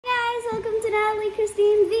Natalie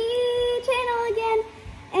Christine V channel again,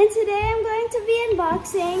 and today I'm going to be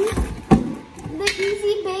unboxing the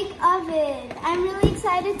Easy Bake Oven. I'm really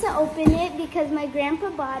excited to open it because my grandpa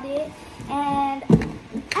bought it, and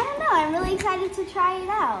I don't know, I'm really excited to try it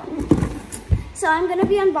out. So I'm going to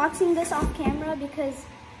be unboxing this off camera because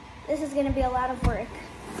this is going to be a lot of work.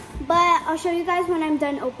 But I'll show you guys when I'm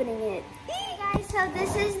done opening it. Hey guys, so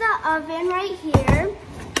this is the oven right here.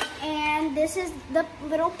 And this is the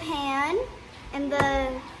little pan and the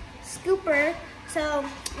scooper. So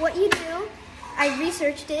what you do, I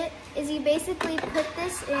researched it, is you basically put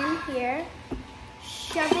this in here,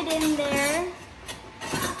 shove it in there,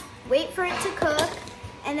 wait for it to cook,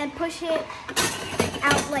 and then push it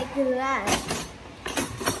out like that.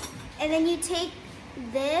 And then you take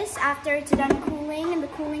this after it's done cooling in the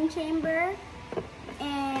cooling chamber,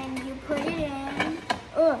 and you put it in.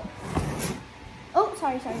 Oh,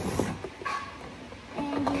 sorry.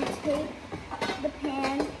 And you take the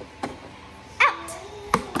pan out.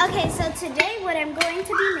 Okay, so today what I'm going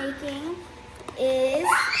to be making is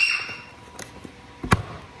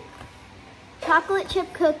chocolate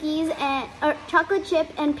chip cookies or chocolate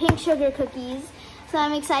chip and pink sugar cookies. So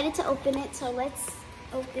I'm excited to open it. So let's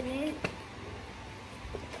open it.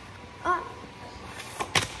 Oh,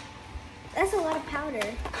 that's a lot of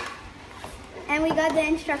powder. And we got the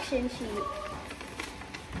instruction sheet.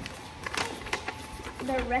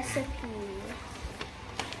 The recipe.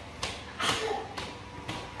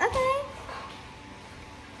 Okay.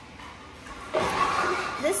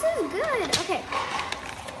 This is good. Okay.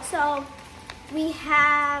 So we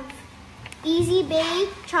have Easy Bake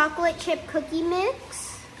chocolate chip cookie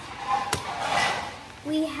mix.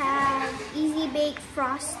 We have Easy Bake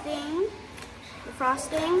frosting. The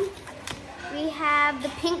frosting. We have the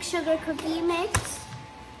pink sugar cookie mix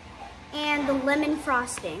and the lemon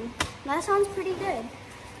frosting. That sounds pretty good.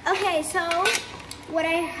 Okay, so what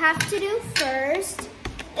I have to do first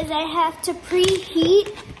is I have to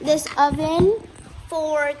preheat this oven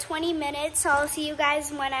for 20 minutes. So I'll see you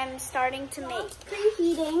guys when I'm starting to make.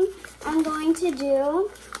 Preheating, I'm going to do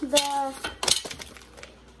the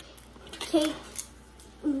cake,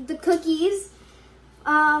 the cookies.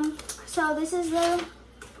 So this is the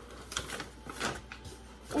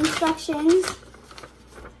instructions.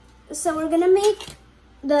 So we're gonna make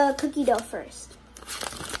the cookie dough first.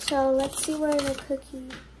 So let's see where the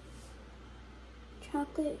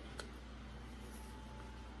chocolate.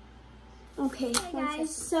 Okay,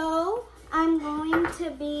 guys, so I'm going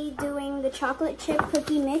to be doing the chocolate chip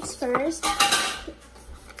cookie mix first.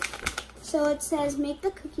 So it says make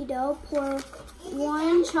the cookie dough, pour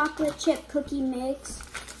 1 chocolate chip cookie mix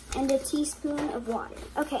and a teaspoon of water.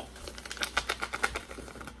 Okay.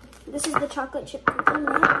 This is the chocolate chip cookie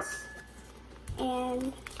mix.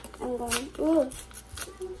 And I'm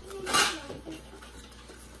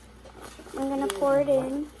gonna pour it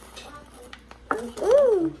in.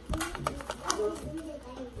 Ooh.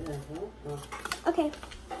 Okay.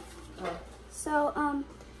 So,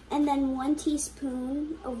 and then 1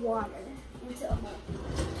 teaspoon of water into a bowl.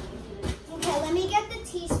 Okay, let me get the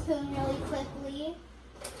teaspoon really quickly.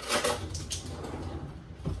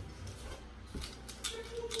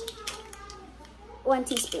 One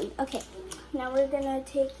teaspoon. Okay. Now we're gonna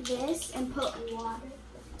take this and put water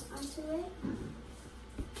onto it.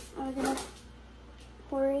 And we're gonna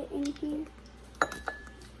pour it in here.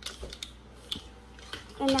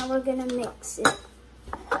 And now we're gonna mix it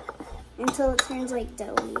until it turns like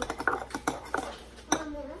doughy.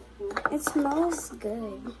 It smells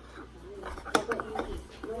good.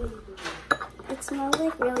 It smells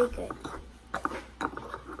like really good.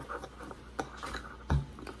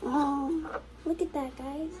 Oh, look at that,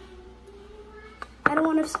 guys. I don't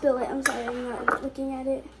want to spill it. I'm sorry, I'm not looking at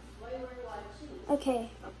it. Okay.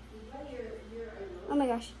 Oh my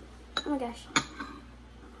gosh.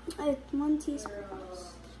 1 teaspoon.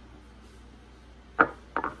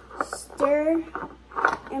 Stir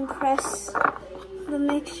and press the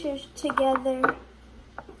mixture together.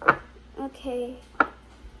 Okay.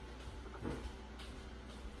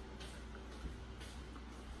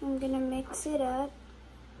 I'm gonna mix it up.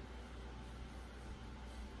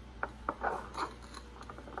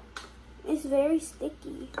 It's very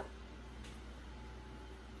sticky.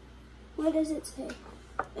 What does it say?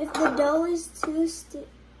 If the dough is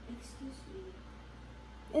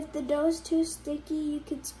too sticky, you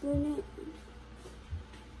could spoon it.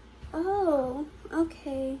 Oh,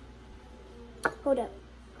 okay. Hold up.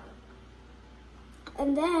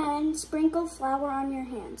 And then sprinkle flour on your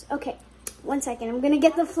hands. Okay, 1 second. I'm gonna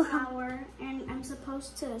get the flour, and I'm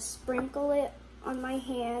supposed to sprinkle it on my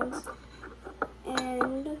hands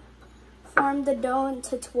and form the dough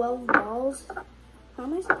into 12 balls. How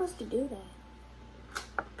am I supposed to do that?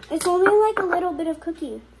 It's only like a little bit of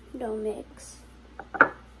cookie dough mix.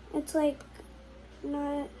 It's like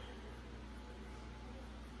not...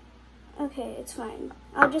 Okay, it's fine.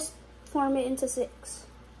 I'll just form it into 6.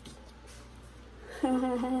 Oh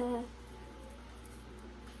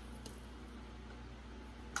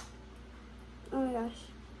my gosh.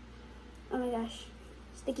 Oh my gosh.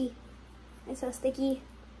 Sticky. It's so sticky.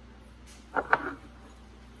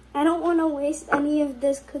 I don't want to waste any of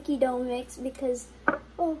this cookie dough mix because,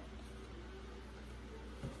 oh.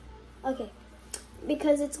 Okay.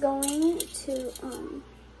 Because it's going to,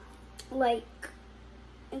 like,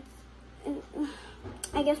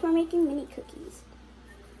 I guess we're making mini cookies.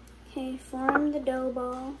 Okay, form the dough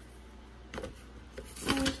ball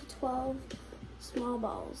into 12 small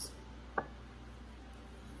balls.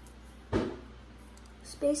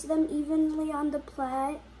 Space them evenly on the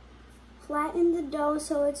plate. Flatten the dough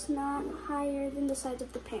so it's not higher than the sides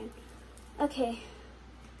of the pan. Okay.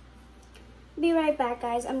 Be right back,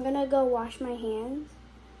 guys. I'm gonna go wash my hands.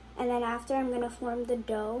 And then after, I'm gonna form the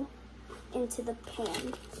dough into the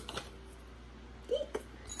pan. Eek.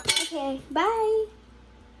 Okay, bye.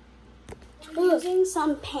 I'm using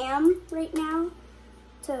some Pam right now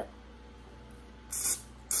to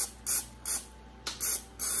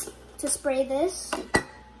spray this.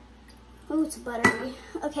 Oh, it's buttery.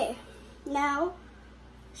 Okay, now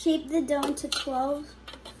shape the dough into 12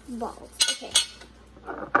 balls. Okay.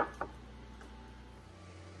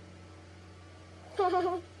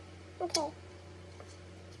 Okay.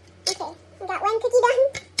 Okay, we got 1 cookie done.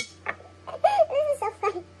 This is so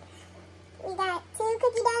fun. We got 2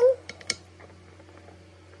 cookie done.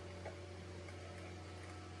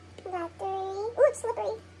 We got 3. Ooh, it's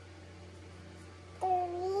slippery. 3.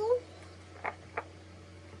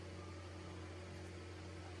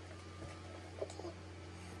 Okay.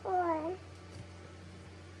 4.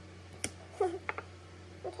 Okay,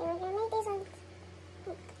 we're gonna make these ones.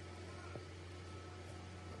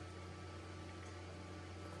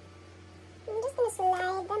 I'm just gonna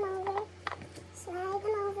slide them over. Slide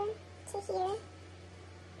them over to here.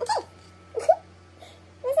 Okay.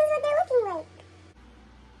 This is what they're looking like.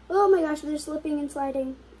 Oh my gosh, they're slipping and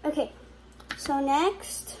sliding. Okay, so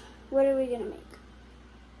next, what are we gonna make?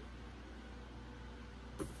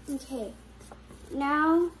 Okay,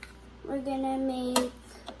 now we're gonna make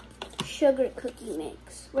sugar cookie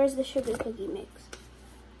mix. Where's the sugar cookie mix?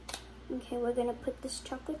 Okay, we're gonna put this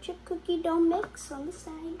chocolate chip cookie dough mix on the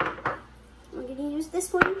side. We're gonna use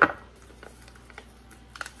this one.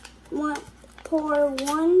 Pour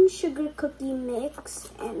 1 sugar cookie mix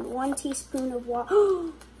and 1 teaspoon of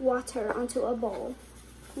water onto a bowl.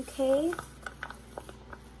 Okay.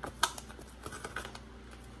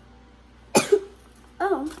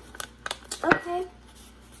 Oh, okay.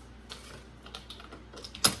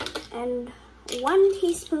 And 1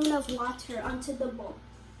 teaspoon of water onto the bowl.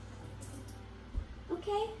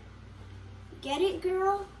 Okay. Get it,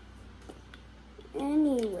 girl?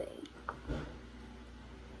 Anyway.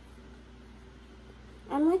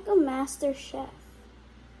 I'm like a master chef.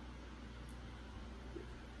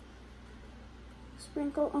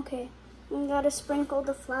 Sprinkle, okay. I gotta sprinkle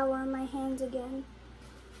the flour on my hands again.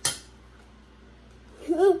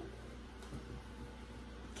 Okay,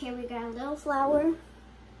 we got a little flour.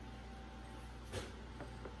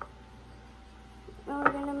 And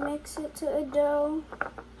we're gonna mix it to a dough.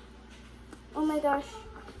 Oh my gosh.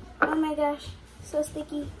 Oh my gosh. So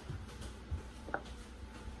sticky.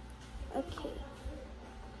 Okay.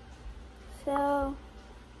 So,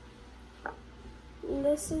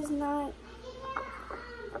 this is not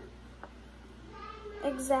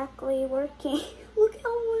exactly working. Look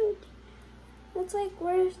how much. That's like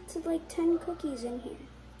worth to like 10 cookies in here.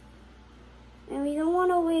 And we don't want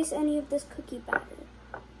to waste any of this cookie batter.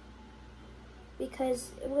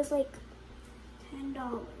 Because it was like $10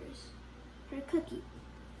 per cookie.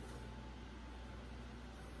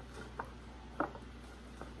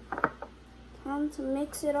 Time to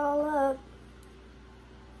mix it all up.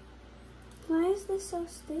 Why is this so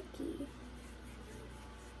sticky?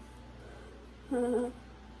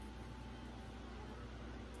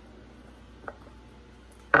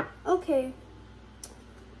 Okay.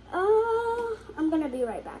 I'm gonna be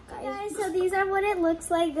right back, guys. So these are what it looks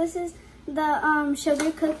like. This is the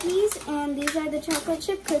sugar cookies, and these are the chocolate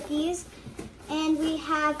chip cookies. And we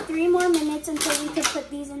have 3 more minutes until we can put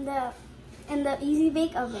these in the Easy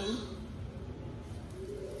Bake Oven.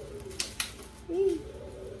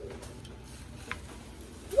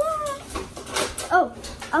 Oh,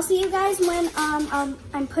 I'll see you guys when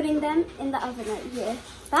I'm putting them in the oven right here.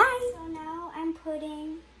 Bye. So now I'm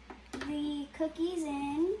putting the cookies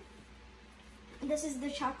in. This is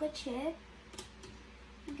the chocolate chip.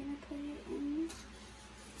 I'm gonna put it in.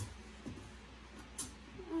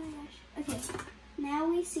 Oh my gosh. Okay, now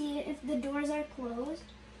we see if the doors are closed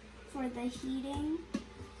for the heating.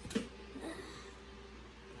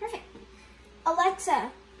 Perfect.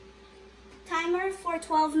 Alexa, timer for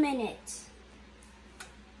 12 minutes.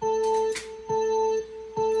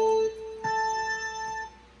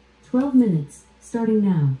 12 minutes, starting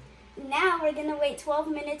now. Now we're gonna wait 12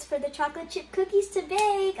 minutes for the chocolate chip cookies to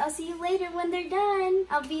bake. I'll see you later when they're done.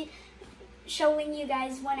 I'll be showing you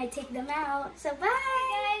guys when I take them out. So bye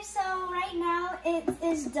guys. So right now it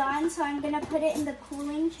is done. So I'm gonna put it in the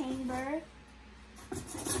cooling chamber. I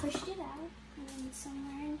pushed it out and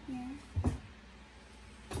somewhere in here.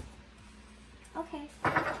 Okay.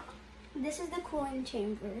 This is the cooling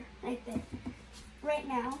chamber right there. Right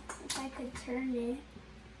now, if I could turn it.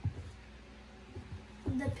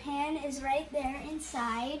 The pan is right there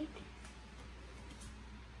inside,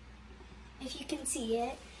 if you can see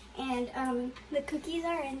it, and the cookies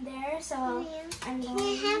are in there, so I'm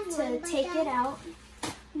going to take it out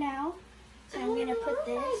now. So I'm going to put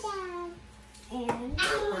this, and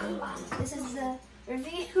this is the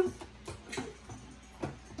review.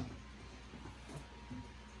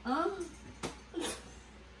 Oh.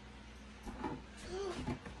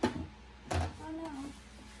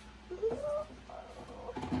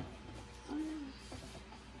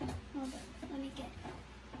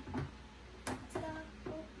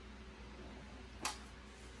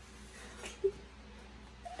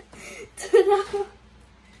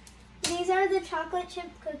 These are the chocolate chip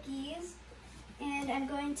cookies, and I'm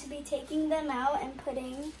going to be taking them out and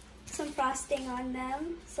putting some frosting on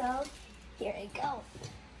them. So here I go.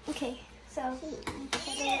 Okay, so put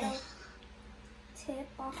a little tip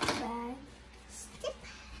off the bag.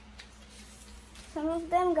 Some of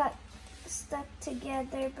them got stuck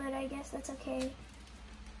together, but I guess that's okay.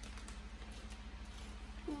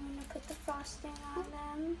 I'm gonna put the frosting on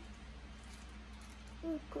them.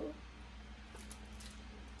 Ooh, cool.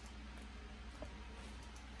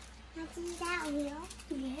 Is that real?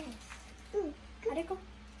 Yes. Ooh, how'd it go?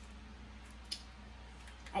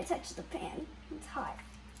 I touched the pan. It's hot.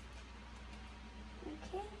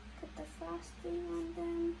 Okay, put the frosting on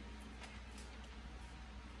them.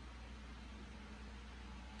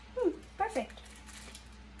 Perfect.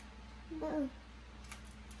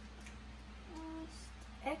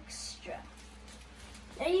 Extra.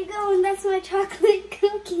 There you go, and that's my chocolate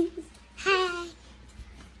cookies. Hi.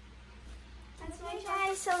 That's my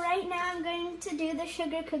guys. So right now I'm going to do the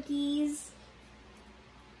sugar cookies.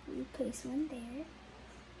 Let me place one there.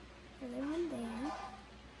 Another one there.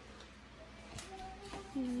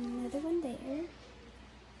 And another one there.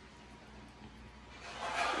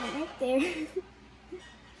 One right there.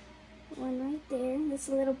 One right there. This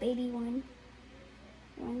little baby one.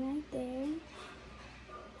 One right there.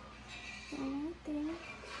 One right there.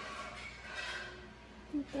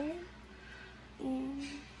 And there. And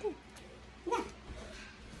there. Yeah.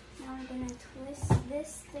 Now I'm going to twist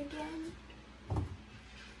this again.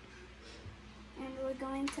 And we're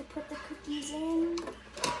going to put the cookies in.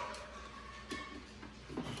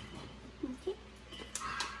 Okay.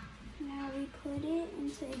 Now we put it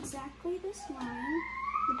into exactly this line,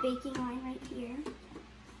 the baking line right here.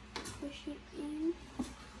 Push it in.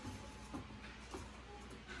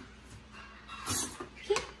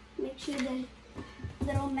 Okay. Make sure the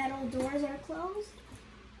little metal doors are closed.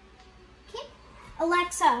 Okay.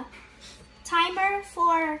 Alexa, timer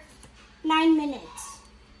for 9 minutes.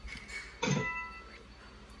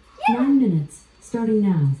 9 minutes, starting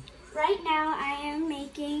now. Right now I am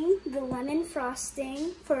making the lemon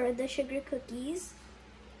frosting for the sugar cookies.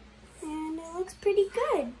 And it looks pretty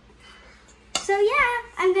good. So yeah,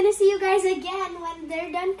 I'm gonna see you guys again when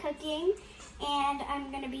they're done cooking. And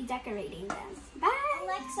I'm gonna be decorating them. Bye!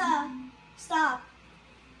 Alexa, stop.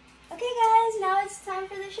 Okay guys, now it's time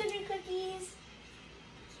for the sugar cookies.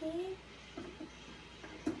 Okay.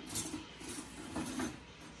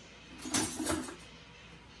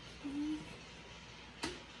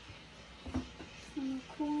 From the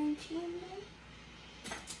cooling chamber.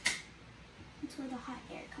 That's where the hot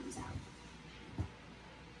air comes out.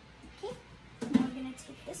 Okay, now we're gonna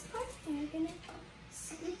take this part and we're gonna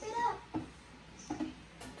scoop it up.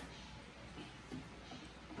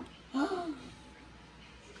 Oh.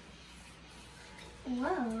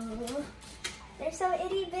 Whoa, they're so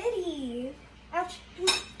itty bitty. Ouch.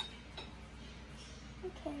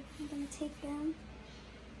 Okay, I'm gonna take them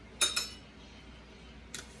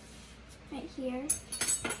right here.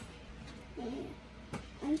 Let me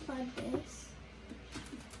unplug this.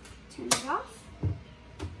 Turn it off.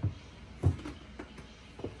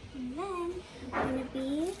 And then I'm gonna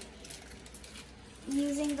be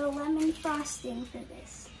using the lemon frosting for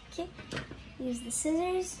this. Okay, use the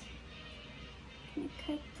scissors. I'm gonna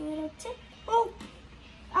cut the little tip. Oh,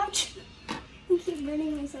 ouch! I keep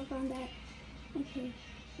burning myself on that. Okay,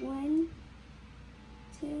 1,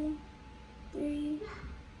 2, 3,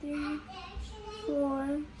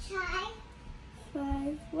 4,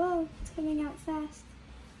 5. Whoa, it's coming out fast.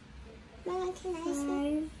 Mama, can I 5,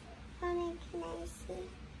 see? Mama, can I see?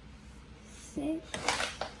 6,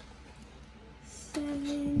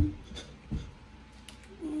 7,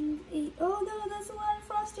 and 8. Oh no, that's a lot of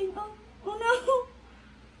frosting. Oh no!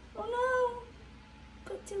 Oh no!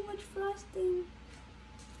 Put too much frosting.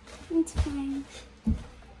 It's fine.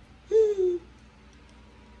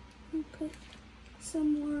 I'll put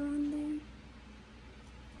some more on there.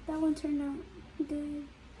 That one turned out good.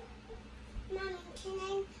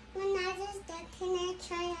 Mommy, when I was done, can I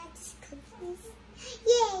try out these cookies?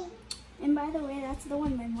 Yay! And by the way, that's the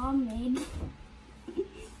one my mom made.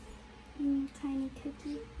 Tiny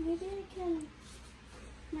cookie. Maybe I can.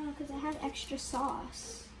 No, because I have extra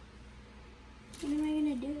sauce. What am I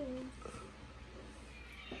gonna do?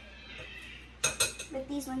 But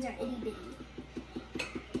these ones are itty bitty.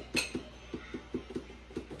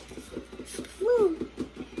 Woo!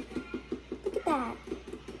 Look at that.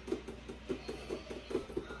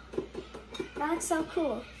 That looks so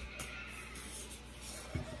cool.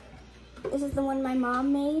 This is the one my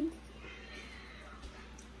mom made.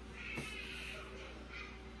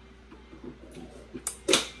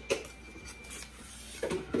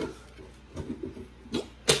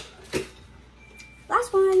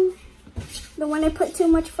 Last one. The one I put too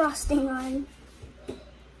much frosting on.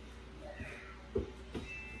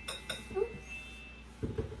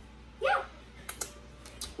 Yeah.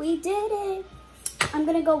 We did it. I'm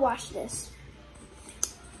gonna go wash this.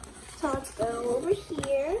 So let's go over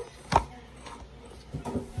here.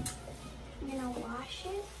 I'm gonna wash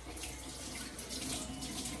it.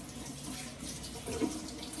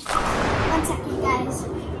 One second, guys.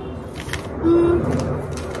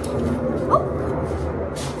 Oh,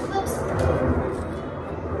 whoops.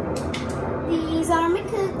 These are my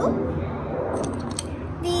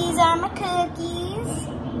These are my cookies.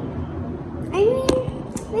 I mean,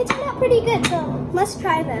 they turned out pretty good, so let's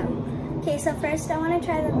try them. Okay, so first I want to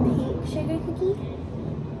try the pink sugar cookie.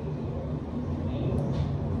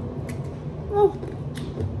 Oh.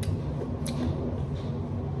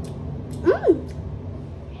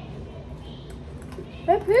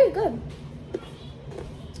 They're pretty good.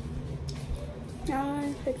 Now I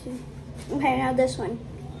want to put some. Okay, now this one.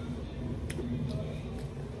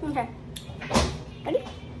 Okay. Ready?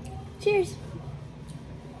 Cheers.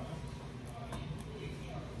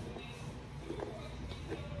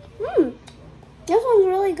 This one's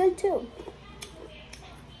really good too.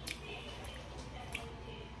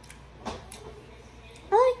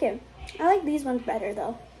 I like it. I like these ones better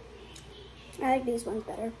though. I like these ones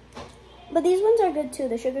better. But these ones are good too,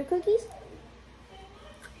 the sugar cookies.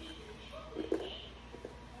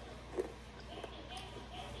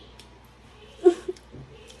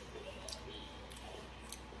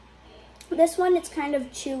 This one, it's kind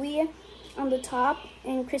of chewy on the top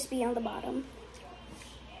and crispy on the bottom.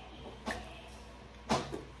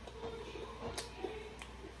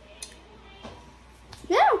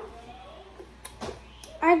 Yeah.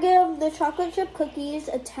 I give the chocolate chip cookies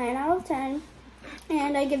a 10 out of 10.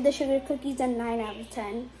 And I give the sugar cookies a 9 out of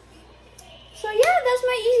 10. So yeah, that's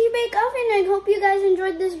my Easy Bake Oven. I hope you guys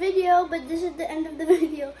enjoyed this video, but this is the end of the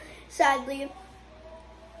video, sadly.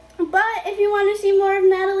 But if you want to see more of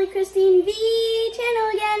Natalie Christine V channel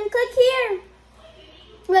again, click here.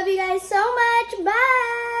 Love you guys so much.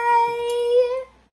 Bye.